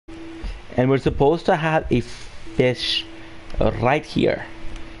and we're supposed to have a fish right here.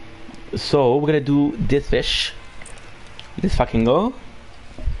 So we're gonna do this fish. Let's fucking go.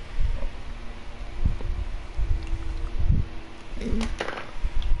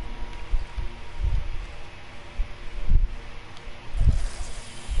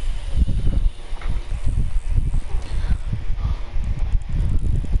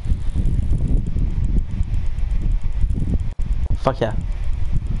 Fuck yeah.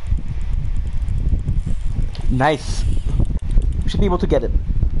 Nice. We should be able to get it.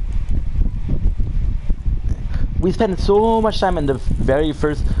 We spent so much time in the very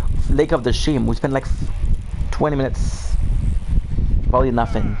first Lake of the Shame. We spent like 20 minutes. Probably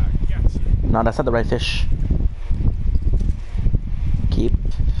nothing. No, that's not the right fish. Keep.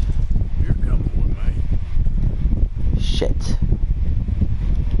 You're coming with me. Shit.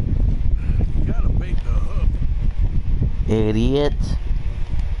 You gotta bait the hook. Idiot.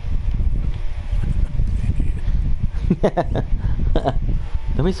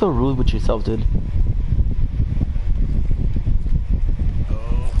 Don't be so rude with yourself, dude.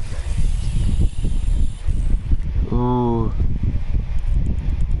 Ooh.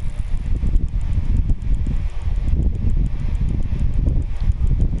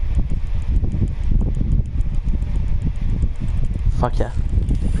 Fuck yeah.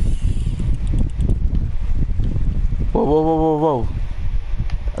 Whoa, whoa, whoa, whoa, whoa.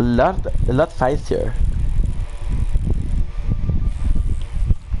 A lot fights here.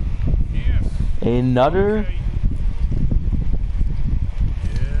 Yes. Another. Okay.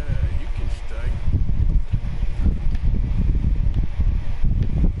 Yeah, you can stay.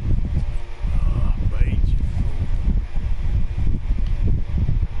 Bait, you fool.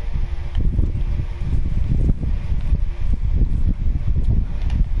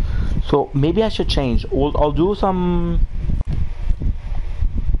 So maybe I should change. I'll do some.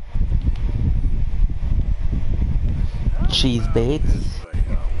 Cheese baits.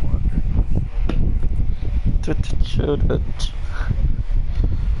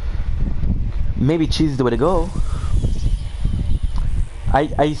 Maybe cheese is the way to go.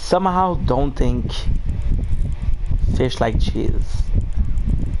 I somehow don't think fish like cheese.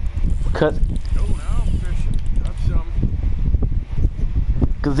 Cause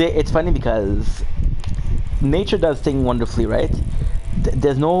it's funny because nature does things wonderfully, right?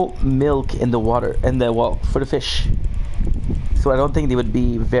 There's no milk in the water, well, for the fish. So I don't think they would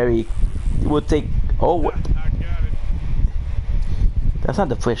be very. It would take. Oh, what? I got it. That's not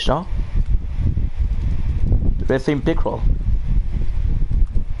the fish, no? The red same pickerel.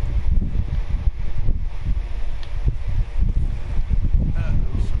 Some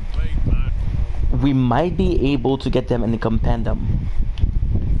bait, man. We might be able to get them in the compendium.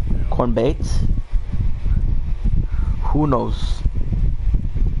 Corn bait? Who knows?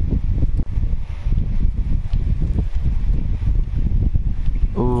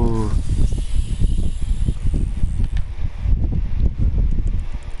 Ooh.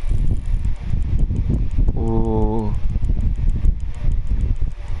 Ooh.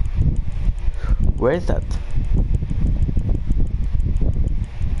 Where is that?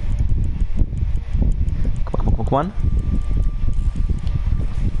 Come on, come on, come on.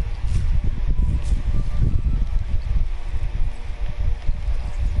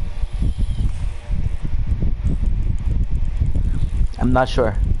 I'm not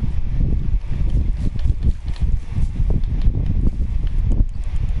sure.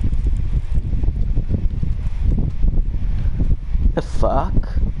 The fuck?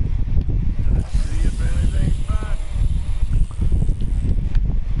 See if anything's fine.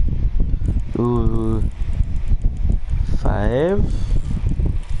 Ooh. 5.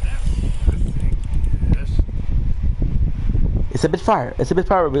 Yes. It's a bit far. It's a bit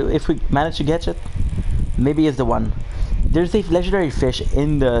far. If we manage to catch it, maybe it's the one. There's a legendary fish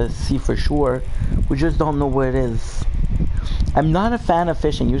in the sea for sure. We just don't know where it is. I'm not a fan of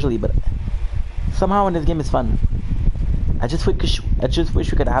fishing usually, but somehow in this game it's fun. I just wish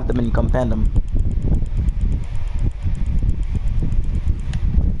we could have them in compendium.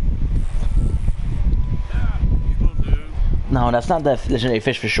 You'll do. No, that's not the legendary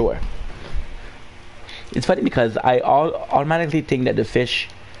fish for sure. It's funny because I automatically think that the fish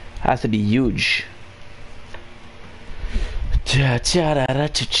has to be huge. Cha cha da da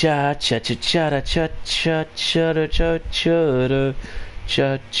cha cha cha cha da cha cha cha da cha cha da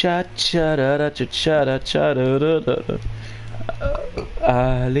cha cha cha da da cha cha da cha da da da.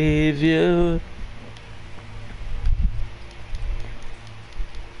 I leave you.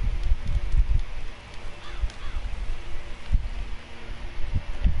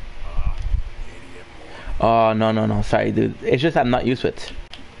 Oh no, sorry dude. It's just I'm not used to it.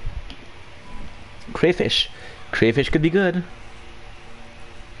 Crayfish. Crayfish could be good.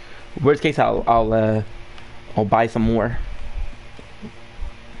 Worst case, I'll buy some more.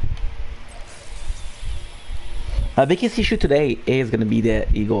 Biggest issue today is gonna be the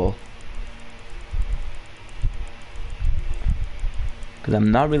eagle, because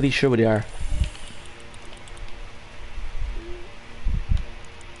I'm not really sure where they are.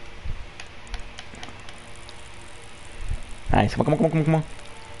 Nice, come on.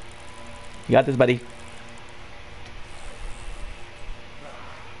 You got this, buddy.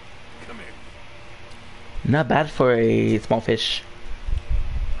 Come here. Not bad for a small fish.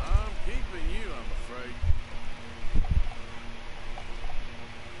 I'm keeping you, I'm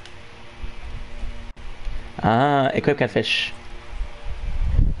afraid. Equip catfish.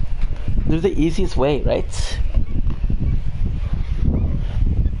 This is the easiest way, right?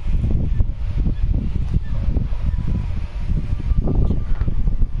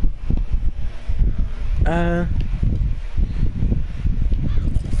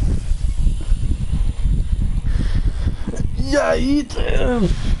 Yeah, eat.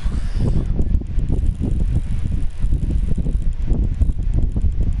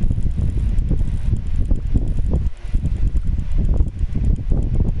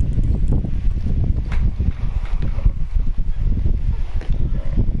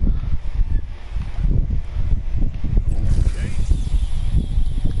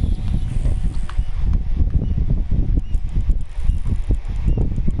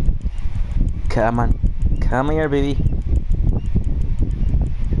 Come on. Come here, baby.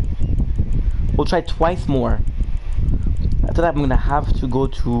 We'll try twice more. After that, I'm gonna have to go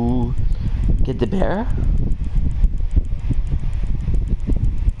to get the bear.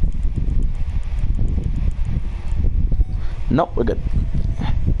 Nope, we're good.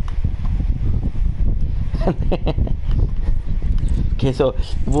 Okay, so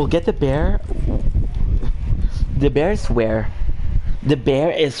we'll get the bear. The bear is where? The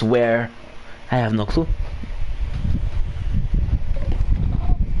bear is where? I have no clue.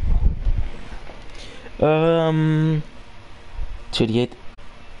 Um, 38,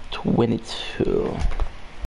 22.